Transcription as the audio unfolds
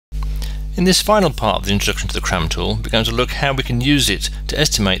In this final part of the introduction to the CRAM tool, we're going to look how we can use it to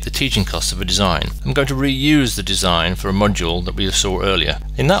estimate the teaching costs of a design. I'm going to reuse the design for a module that we saw earlier.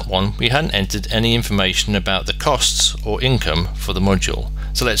 In that one, we hadn't entered any information about the costs or income for the module,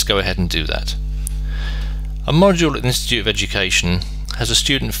 so let's go ahead and do that. A module at the Institute of Education has a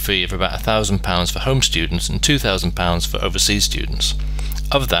student fee of about £1,000 for home students and £2,000 for overseas students.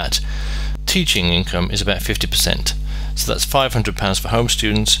 Of that, teaching income is about 50%, so that's £500 for home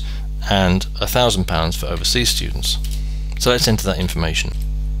students and £1,000 for overseas students. So let's enter that information.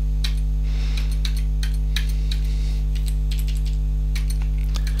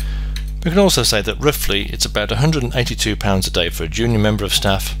 We can also say that roughly it's about £182 a day for a junior member of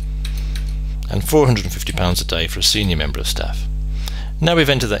staff and £450 a day for a senior member of staff. Now we've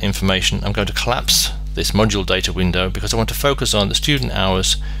entered that information, I'm going to collapse this module data window because I want to focus on the student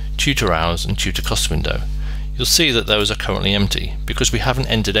hours, tutor hours and tutor cost window. You'll see that those are currently empty because we haven't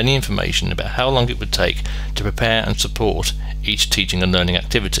entered any information about how long it would take to prepare and support each teaching and learning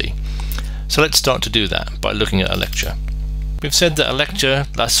activity. So let's start to do that by looking at a lecture. We've said that a lecture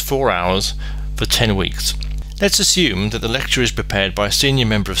lasts 4 hours for 10 weeks. Let's assume that the lecture is prepared by a senior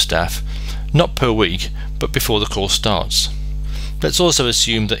member of staff, not per week, but before the course starts. Let's also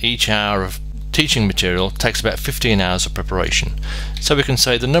assume that each hour of teaching material takes about 15 hours of preparation. So we can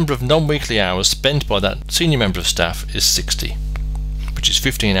say the number of non-weekly hours spent by that senior member of staff is 60, which is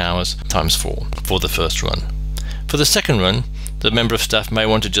 15 hours times 4 for the first run. For the second run, the member of staff may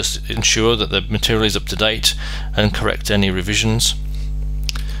want to just ensure that the material is up to date and correct any revisions.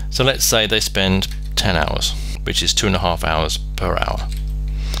 So let's say they spend 10 hours, which is 2.5 hours per hour.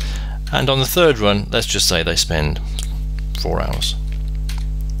 And on the third run, let's just say they spend 4 hours.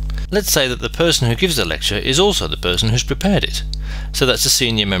 Let's say that the person who gives the lecture is also the person who's prepared it. So that's a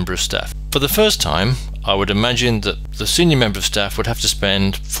senior member of staff. For the first time, I would imagine that the senior member of staff would have to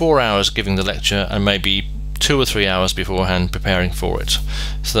spend 4 hours giving the lecture and maybe 2 or 3 hours beforehand preparing for it.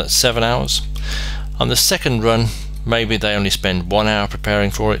 So that's 7 hours. On the second run, maybe they only spend 1 hour preparing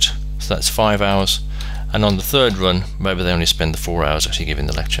for it. So that's 5 hours. And on the third run, maybe they only spend the 4 hours actually giving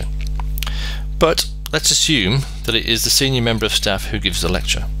the lecture. But let's assume that it is the senior member of staff who gives the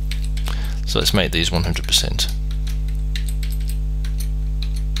lecture. So let's make these 100%.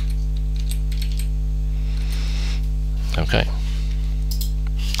 Okay.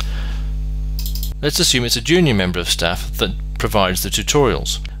 Let's assume it's a junior member of staff that provides the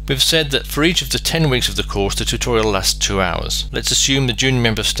tutorials. We've said that for each of the 10 weeks of the course the tutorial lasts 2 hours. Let's assume the junior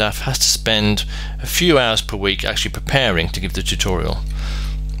member of staff has to spend a few hours per week actually preparing to give the tutorial.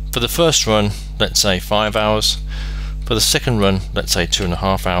 For the first run, let's say 5 hours. For the second run, let's say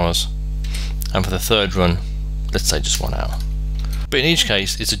 2.5 hours. And for the third run, let's say just 1 hour. But in each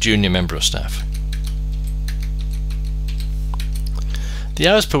case, it's a junior member of staff. The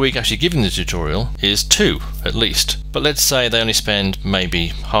hours per week actually giving the tutorial is 2 at least, but let's say they only spend maybe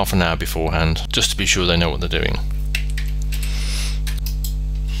half an hour beforehand just to be sure they know what they're doing.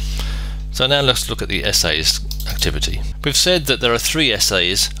 So now let's look at the essays activity. We've said that there are 3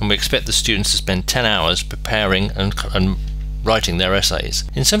 essays and we expect the students to spend 10 hours preparing and writing their essays.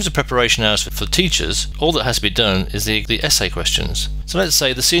 In terms of preparation hours for teachers, all that has to be done is the essay questions. So let's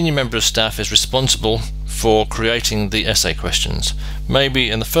say the senior member of staff is responsible for creating the essay questions.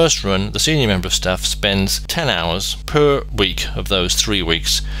 Maybe in the first run, the senior member of staff spends 10 hours per week of those 3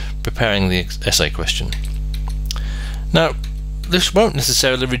 weeks preparing the essay question. Now, this won't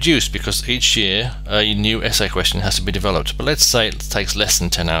necessarily reduce because each year a new essay question has to be developed, but let's say it takes less than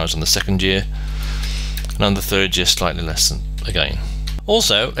 10 hours on the second year, and on the third year slightly less than again.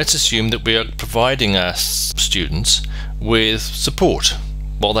 Also, let's assume that we are providing our students with support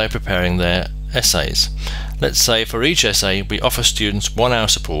while they're preparing their essays. Let's say for each essay we offer students 1 hour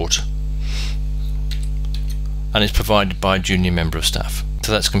support and it's provided by a junior member of staff.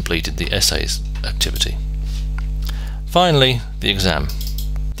 So that's completed the essays activity. Finally, the exam.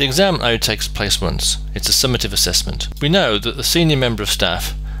 The exam now takes place once. It's a summative assessment. We know that the senior member of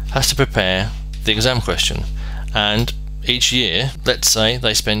staff has to prepare the exam question, and each year, let's say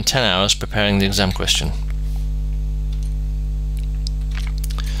they spend 10 hours preparing the exam question.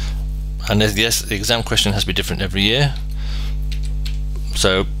 And yes, the exam question has to be different every year,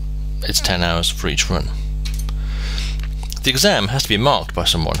 so it's 10 hours for each run. The exam has to be marked by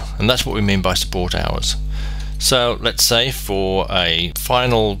someone, and that's what we mean by support hours. So let's say for a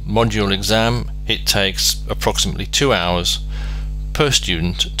final module exam, it takes approximately 2 hours per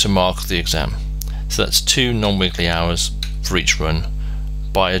student to mark the exam. So that's 2 non-weekly hours for each run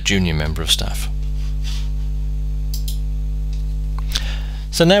by a junior member of staff.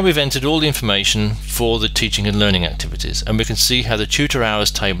 So So now we've entered all the information for the teaching and learning activities, and we can see how the tutor hours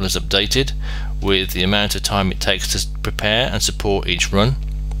table is updated with the amount of time it takes to prepare and support each run.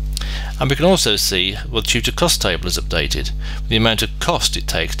 And we can also see the tutor cost table is updated with the amount of cost it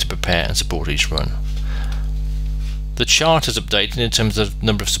takes to prepare and support each run. The chart is updated in terms of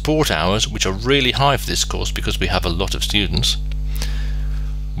number of support hours, which are really high for this course because we have a lot of students,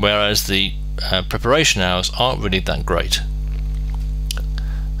 whereas the preparation hours aren't really that great,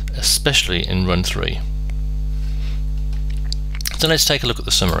 especially in run 3. So let's take a look at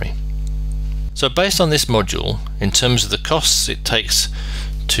the summary. So based on this module, in terms of the costs it takes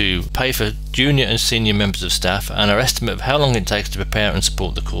to pay for junior and senior members of staff and our estimate of how long it takes to prepare and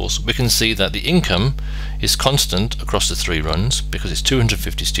support the course, we can see that the income is constant across the 3 runs because it's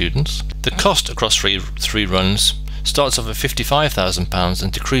 250 students. The cost across three runs starts off at £55,000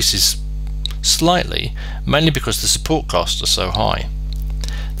 and decreases slightly, mainly because the support costs are so high.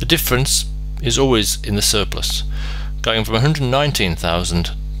 The difference is always in the surplus, going from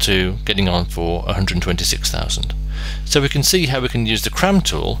 119,000 to getting on for 126,000. So we can see how we can use the CRAM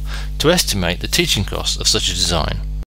tool to estimate the teaching costs of such a design.